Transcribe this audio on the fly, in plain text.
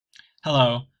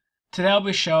Hello. Today I'll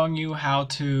be showing you how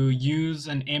to use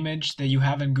an image that you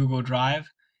have in Google Drive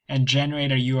and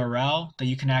generate a URL that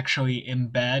you can actually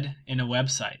embed in a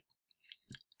website.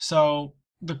 So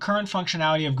the current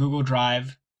functionality of Google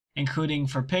Drive, including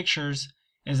for pictures,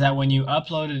 is that when you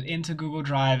upload it into Google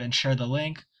Drive and share the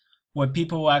link, what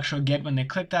people will actually get when they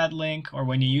click that link or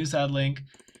when you use that link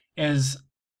is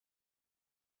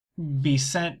be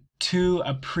sent to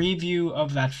a preview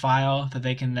of that file that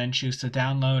they can then choose to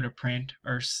download or print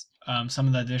or some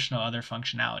of the additional other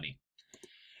functionality.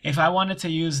 If I wanted to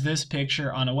use this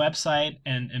picture on a website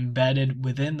and embed it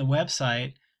within the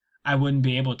website, I wouldn't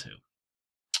be able to.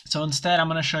 So instead, I'm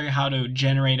going to show you how to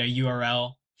generate a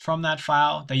URL from that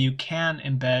file that you can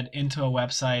embed into a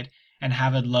website and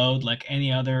have it load like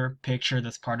any other picture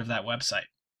that's part of that website.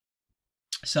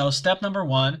 So step number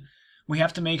one, we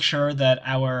have to make sure that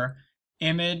our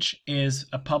image is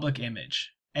a public image.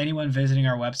 Anyone visiting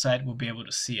our website will be able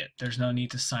to see it. There's no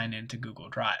need to sign in to Google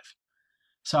Drive.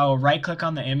 So I will right click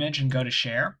on the image and go to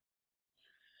share.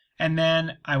 And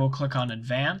then I will click on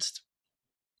advanced.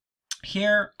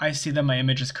 Here I see that my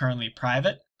image is currently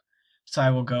private. So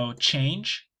I will go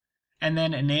change and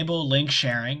then enable link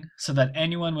sharing so that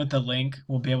anyone with the link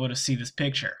will be able to see this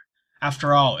picture.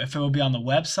 After all, if it will be on the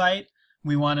website,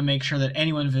 we want to make sure that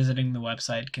anyone visiting the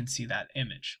website can see that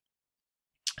image.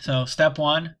 So step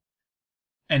one,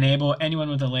 enable anyone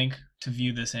with a link to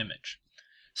view this image.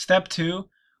 Step two,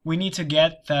 we need to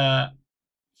get the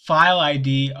file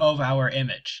ID of our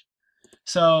image.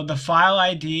 So the file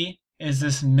ID is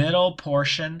this middle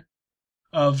portion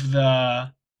of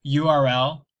the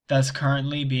URL that's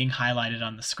currently being highlighted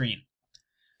on the screen.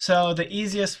 So the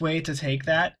easiest way to take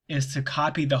that is to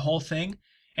copy the whole thing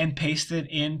and paste it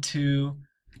into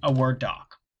a Word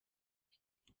doc.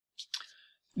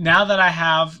 Now that I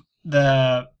have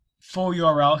the full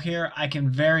URL here, I can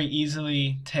very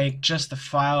easily take just the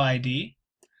file ID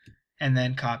and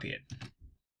then copy it.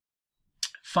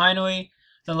 Finally,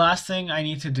 the last thing I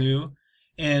need to do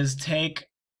is take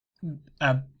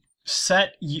a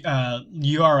set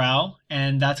URL,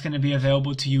 and that's going to be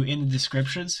available to you in the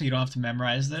description, so you don't have to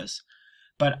memorize this.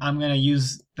 But I'm going to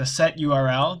use the set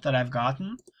URL that I've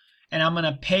gotten, and I'm going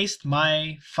to paste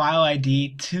my file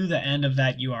ID to the end of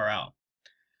that URL.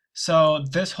 So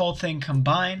this whole thing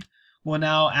combined will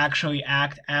now actually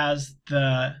act as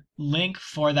the link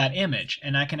for that image,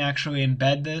 and I can actually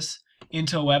embed this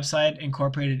into a website,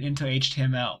 incorporate it into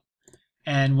HTML.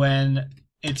 And when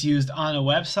it's used on a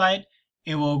website,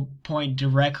 it will point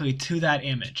directly to that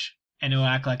image, and it will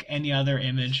act like any other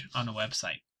image on a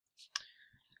website.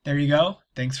 There you go.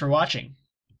 Thanks for watching.